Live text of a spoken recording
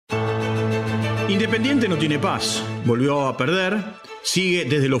Independiente no tiene paz, volvió a perder, sigue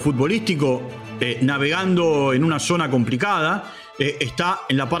desde lo futbolístico navegando en una zona complicada, está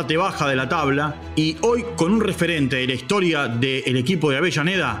en la parte baja de la tabla y hoy con un referente de la historia del equipo de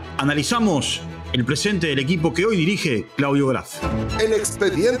Avellaneda analizamos el presente del equipo que hoy dirige Claudio Graf. En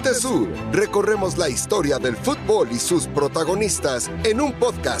Expediente Sur recorremos la historia del fútbol y sus protagonistas en un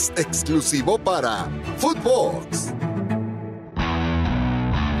podcast exclusivo para Footbox.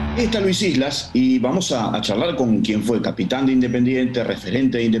 Está Luis Islas y vamos a charlar con quien fue capitán de Independiente,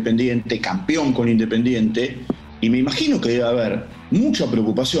 referente de Independiente, campeón con Independiente, y me imagino que debe haber mucha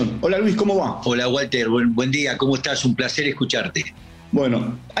preocupación. Hola Luis, ¿cómo va? Hola Walter, buen día, ¿cómo estás? Un placer escucharte.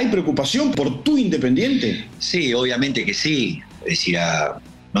 Bueno, ¿hay preocupación por tu Independiente? Sí, obviamente que sí. Es decir,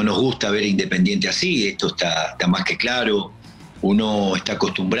 no nos gusta ver a Independiente así, esto está más que claro. Uno está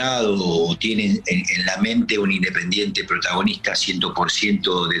acostumbrado o tiene en la mente un Independiente protagonista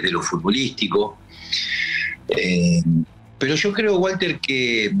 100% desde lo futbolístico. Pero yo creo, Walter,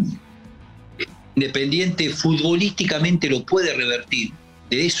 que Independiente futbolísticamente lo puede revertir.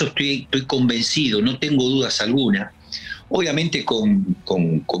 De eso estoy convencido, no tengo dudas alguna. Obviamente con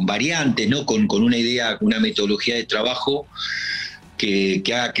variantes, ¿no? Con una idea, una metodología de trabajo que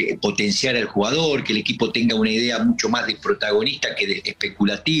haga que potenciar al jugador, que el equipo tenga una idea mucho más de protagonista que de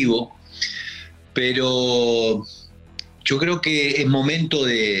especulativo. Pero yo creo que es momento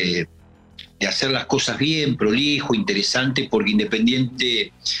de hacer las cosas bien, prolijo, interesante, porque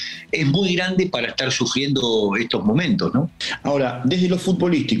Independiente es muy grande para estar sufriendo estos momentos, ¿no? Ahora, desde lo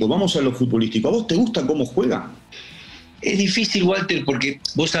futbolístico, vamos a lo futbolístico. ¿A vos te gusta cómo juega? Es difícil, Walter, porque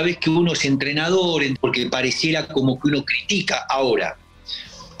vos sabés que uno es entrenador, porque pareciera como que uno critica. Ahora,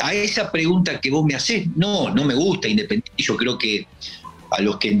 a esa pregunta que vos me hacés, no me gusta Independiente. Yo creo que a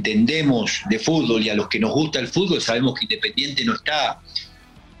los que entendemos de fútbol y a los que nos gusta el fútbol sabemos que Independiente no está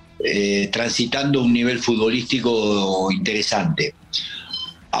transitando un nivel futbolístico interesante.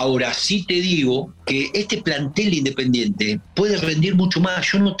 Ahora, sí te digo que este plantel de Independiente puede rendir mucho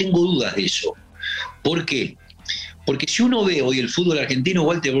más, yo no tengo dudas de eso. ¿Por qué? Porque si uno ve hoy el fútbol argentino,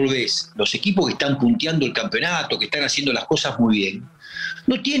 Walter, vos ves los equipos que están punteando el campeonato, que están haciendo las cosas muy bien,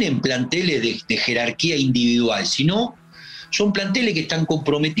 no tienen planteles de jerarquía individual, sino son planteles que están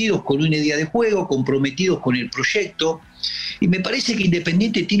comprometidos con una idea de juego, comprometidos con el proyecto, y me parece que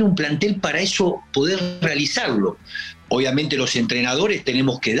Independiente tiene un plantel para eso, poder realizarlo. Obviamente los entrenadores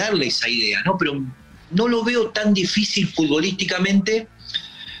tenemos que darle esa idea, ¿no? Pero no lo veo tan difícil futbolísticamente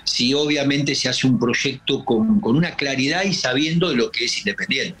si obviamente se hace un proyecto con una claridad y sabiendo de lo que es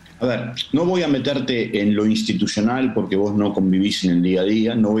Independiente. A ver, no voy a meterte en lo institucional porque vos no convivís en el día a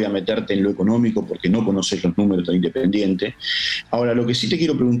día, no voy a meterte en lo económico porque no conocés los números de Independiente. Ahora, lo que sí te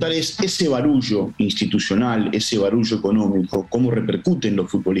quiero preguntar es ese barullo institucional, ese barullo económico, ¿cómo repercute en lo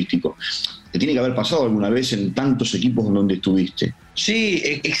futbolístico? ¿Te tiene que haber pasado alguna vez en tantos equipos donde estuviste? Sí,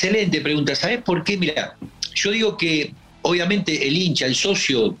 excelente pregunta. ¿Sabés por qué? Mirá, yo digo que obviamente el hincha, el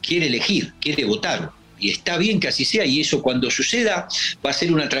socio quiere elegir, quiere votar. Y está bien que así sea, y eso cuando suceda va a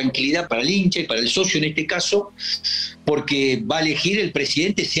ser una tranquilidad para el hincha y para el socio en este caso, porque va a elegir el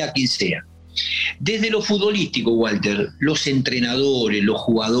presidente sea quien sea. Desde lo futbolístico, Walter, los entrenadores, los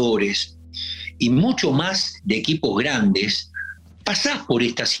jugadores y mucho más de equipos grandes, pasás por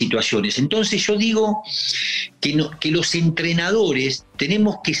estas situaciones. Entonces yo digo que los entrenadores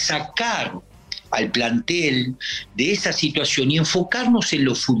tenemos que sacar al plantel de esa situación y enfocarnos en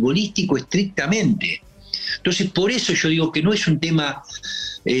lo futbolístico estrictamente. Entonces, por eso yo digo que no es un tema,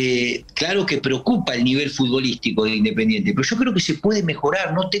 claro que preocupa el nivel futbolístico de Independiente, pero yo creo que se puede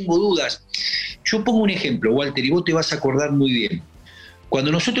mejorar, no tengo dudas. Yo pongo un ejemplo, Walter, y vos te vas a acordar muy bien.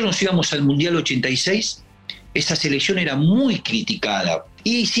 Cuando nosotros nos íbamos al Mundial 86, esa selección era muy criticada.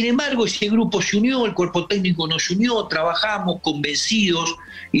 Y sin embargo, ese grupo se unió, el cuerpo técnico nos unió, trabajamos convencidos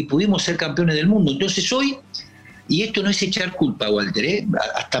y pudimos ser campeones del mundo. Entonces hoy, y esto no es echar culpa, Walter,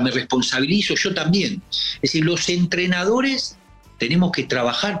 hasta me responsabilizo yo también. Es decir, los entrenadores tenemos que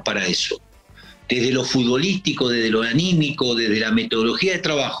trabajar para eso, desde lo futbolístico, desde lo anímico, desde la metodología de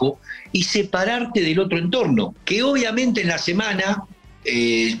trabajo, y separarte del otro entorno, que obviamente en la semana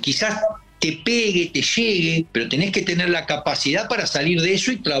quizás te pegue, te llegue, pero tenés que tener la capacidad para salir de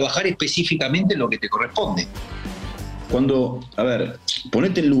eso y trabajar específicamente en lo que te corresponde. Cuando,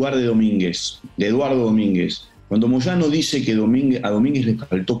 ponete en lugar de Domínguez, de Eduardo Domínguez, cuando Moyano dice que a Domínguez le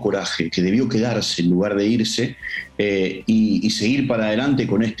faltó coraje, que debió quedarse en lugar de irse y seguir para adelante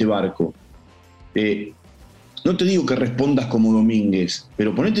con este barco, no te digo que respondas como Domínguez,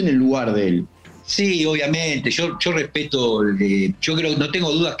 pero ponete en el lugar de él. Sí, obviamente, yo respeto, yo creo, no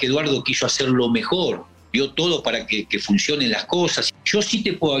tengo dudas que Eduardo quiso hacerlo mejor, dio todo para que funcionen las cosas. Yo sí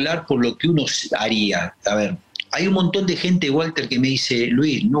te puedo hablar por lo que uno haría. A ver, hay un montón de gente, Walter, que me dice,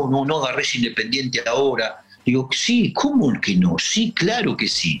 Luis, no agarres Independiente ahora. Digo, sí, ¿cómo que no? Sí, claro que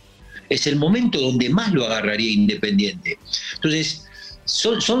sí. Es el momento donde más lo agarraría Independiente. Entonces,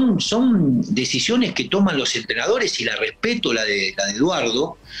 son decisiones que toman los entrenadores y la respeto, la de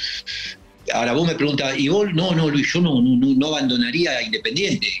Eduardo. Ahora vos me preguntas, ¿y vos? No, Luis, yo no abandonaría a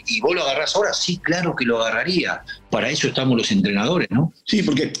Independiente. ¿Y vos lo agarrás ahora? Sí, claro que lo agarraría. Para eso estamos los entrenadores, ¿no? Sí,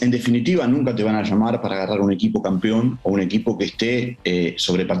 porque en definitiva nunca te van a llamar para agarrar un equipo campeón o un equipo que esté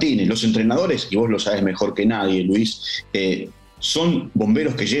sobre patines. Los entrenadores, y vos lo sabes mejor que nadie, Luis, son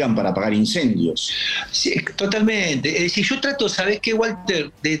bomberos que llegan para apagar incendios. Sí, totalmente. Es decir, yo trato, ¿sabés qué,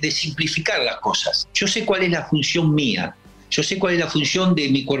 Walter? De simplificar las cosas. Yo sé cuál es la función mía. Yo sé cuál es la función de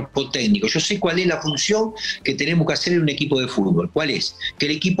mi cuerpo técnico. Yo sé cuál es la función que tenemos que hacer en un equipo de fútbol. ¿Cuál es? Que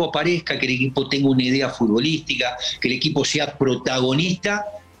el equipo aparezca, que el equipo tenga una idea futbolística, que el equipo sea protagonista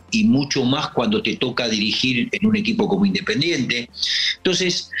y mucho más cuando te toca dirigir en un equipo como Independiente.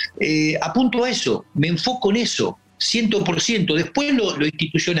 Entonces, apunto a eso, me enfoco en eso, 100%. Después lo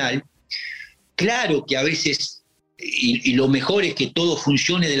institucional, claro que a veces, y lo mejor es que todo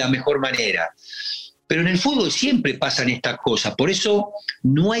funcione de la mejor manera. Pero en el fútbol siempre pasan estas cosas, por eso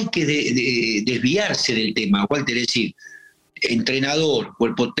no hay que desviarse del tema, Walter, es decir, entrenador,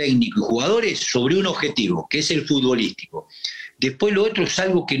 cuerpo técnico y jugadores sobre un objetivo, que es el futbolístico. Después lo otro es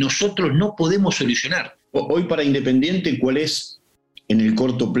algo que nosotros no podemos solucionar. Hoy para Independiente, ¿cuál es en el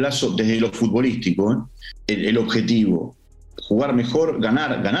corto plazo, desde lo futbolístico, el objetivo? Jugar mejor,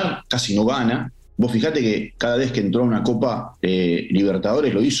 ganar casi no gana. Vos fijate que cada vez que entró a una Copa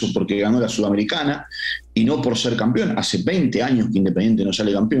Libertadores lo hizo porque ganó la Sudamericana y no por ser campeón. Hace 20 años que Independiente no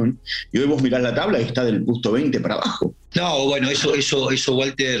sale campeón y hoy vos mirás la tabla y está del puesto 20 para abajo. No, bueno, eso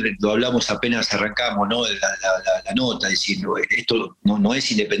Walter, lo hablamos apenas arrancamos, ¿no? La nota, es decir, esto no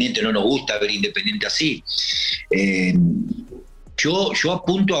es Independiente, no nos gusta ver Independiente así. Yo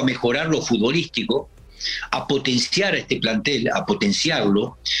apunto a mejorar lo futbolístico, a potenciar a este plantel, a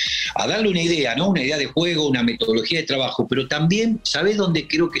potenciarlo, a darle una idea, ¿no? Una idea de juego, una metodología de trabajo, pero también, ¿sabés dónde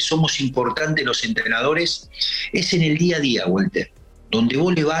creo que somos importantes los entrenadores? Es en el día a día, Walter, donde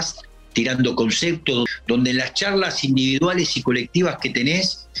vos le vas tirando conceptos, donde en las charlas individuales y colectivas que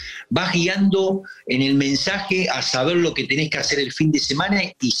tenés, vas guiando en el mensaje a saber lo que tenés que hacer el fin de semana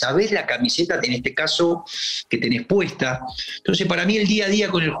y sabés la camiseta, en este caso, que tenés puesta. Entonces, para mí el día a día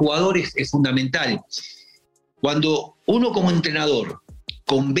con el jugador es fundamental. Cuando uno como entrenador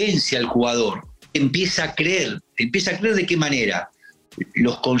convence al jugador, empieza a creer ¿de qué manera?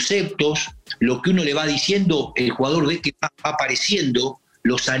 Los conceptos, lo que uno le va diciendo, el jugador ve que va apareciendo,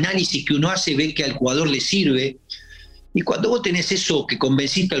 los análisis que uno hace ve que al jugador le sirve. Y cuando vos tenés eso, que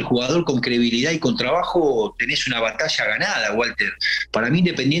convenciste al jugador con credibilidad y con trabajo, tenés una batalla ganada, Walter. Para mí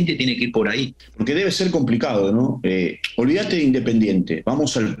Independiente tiene que ir por ahí. Porque debe ser complicado, ¿no? Olvídate de Independiente,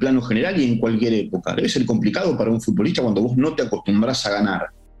 vamos al plano general y en cualquier época. Debe ser complicado para un futbolista cuando vos no te acostumbrás a ganar.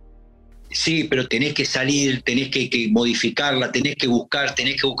 Sí, pero tenés que salir, tenés que modificarla, tenés que buscar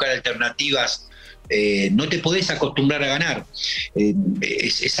alternativas. No te podés acostumbrar a ganar.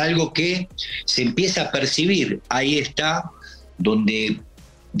 Es algo que se empieza a percibir. Ahí está donde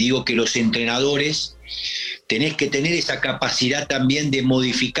digo que los entrenadores tenés que tener esa capacidad también de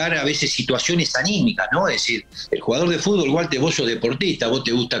modificar a veces situaciones anímicas, ¿no? Es decir, el jugador de fútbol, Walter, vos sos deportista, vos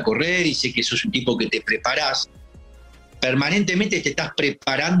te gusta correr y sé que sos un tipo que te preparás. Permanentemente te estás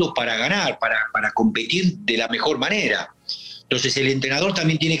preparando para ganar, para competir de la mejor manera. Entonces el entrenador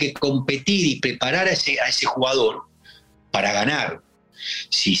también tiene que competir y preparar a ese jugador para ganar.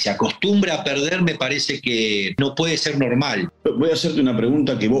 Si se acostumbra a perder, me parece que no puede ser normal. Voy a hacerte una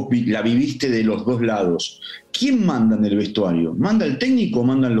pregunta que vos la viviste de los dos lados. ¿Quién manda en el vestuario? ¿Manda el técnico o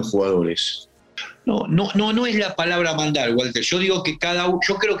mandan los jugadores? No es la palabra mandar, Walter. Yo digo que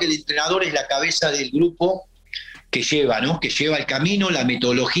yo creo que el entrenador es la cabeza del grupo que lleva, ¿no? Que lleva el camino, la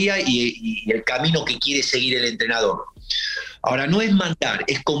metodología y el camino que quiere seguir el entrenador. Ahora, no es mandar,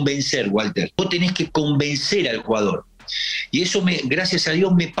 es convencer, Walter. Vos tenés que convencer al jugador. Y eso, gracias a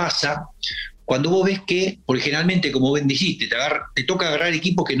Dios, me pasa cuando vos ves que, porque generalmente, como ven dijiste, te toca agarrar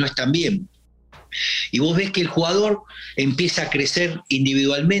equipos que no están bien. Y vos ves que el jugador empieza a crecer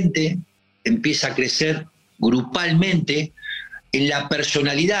individualmente, empieza a crecer grupalmente, en la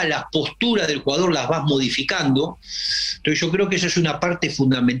personalidad, las posturas del jugador las vas modificando. Entonces yo creo que eso es una parte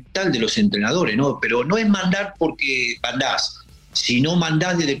fundamental de los entrenadores, ¿no? Pero no es mandar porque mandás, sino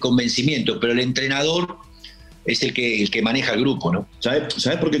mandás desde el convencimiento, pero el entrenador es el que maneja el grupo, ¿no?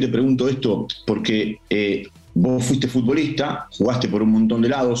 ¿Sabés por qué te pregunto esto? Porque Vos fuiste futbolista, jugaste por un montón de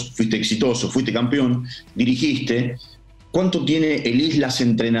lados, fuiste exitoso, fuiste campeón, dirigiste. ¿Cuánto tiene el Islas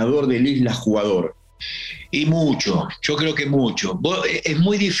entrenador del Islas jugador? Y mucho, yo creo que mucho. Es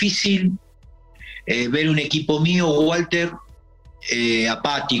muy difícil ver un equipo mío, Walter,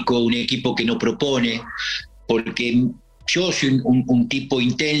 apático, un equipo que no propone, porque yo soy un tipo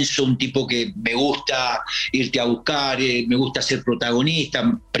intenso, un tipo que me gusta irte a buscar, me gusta ser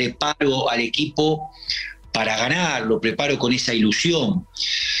protagonista, preparo al equipo para ganar, lo preparo con esa ilusión.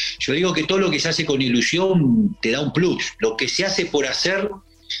 Yo digo que todo lo que se hace con ilusión te da un plus, lo que se hace por hacer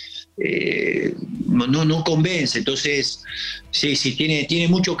no convence. Entonces sí, tiene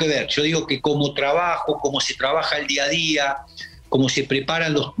mucho que ver. Yo digo que como trabajo, como se trabaja el día a día, cómo se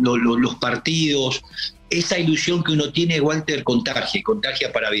preparan los partidos, esa ilusión que uno tiene, Walter,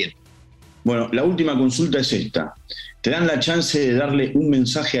 contagia para bien. Bueno, la última consulta es esta. Te dan la chance de darle un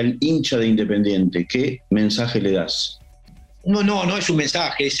mensaje al hincha de Independiente. ¿Qué mensaje le das? No es un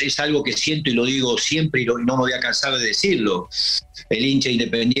mensaje, es algo que siento y lo digo siempre y no me voy a cansar de decirlo. El hincha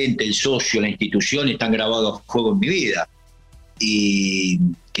Independiente, el socio, la institución están grabados a fuego en mi vida. Y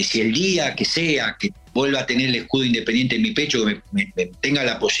que si el día que sea que vuelva a tener el escudo Independiente en mi pecho, que me tenga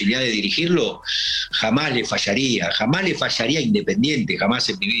la posibilidad de dirigirlo, jamás le fallaría a Independiente, jamás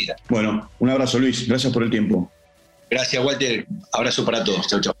en mi vida. Bueno, un abrazo, Luis, gracias por el tiempo. Gracias, Walter, abrazo para todos,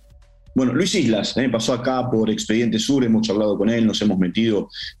 chau, chau. Bueno, Luis Islas pasó acá por Expediente Sur, hemos charlado con él, nos hemos metido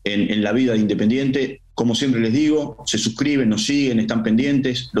en la vida de Independiente. Como siempre les digo, se suscriben, nos siguen, están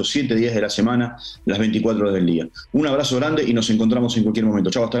pendientes los 7 días de la semana, las 24 horas del día. Un abrazo grande y nos encontramos en cualquier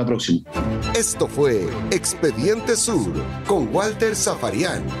momento. Chao, hasta la próxima. Esto fue Expediente Sur con Walter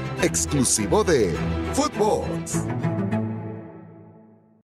Zafarian, exclusivo de Footbox.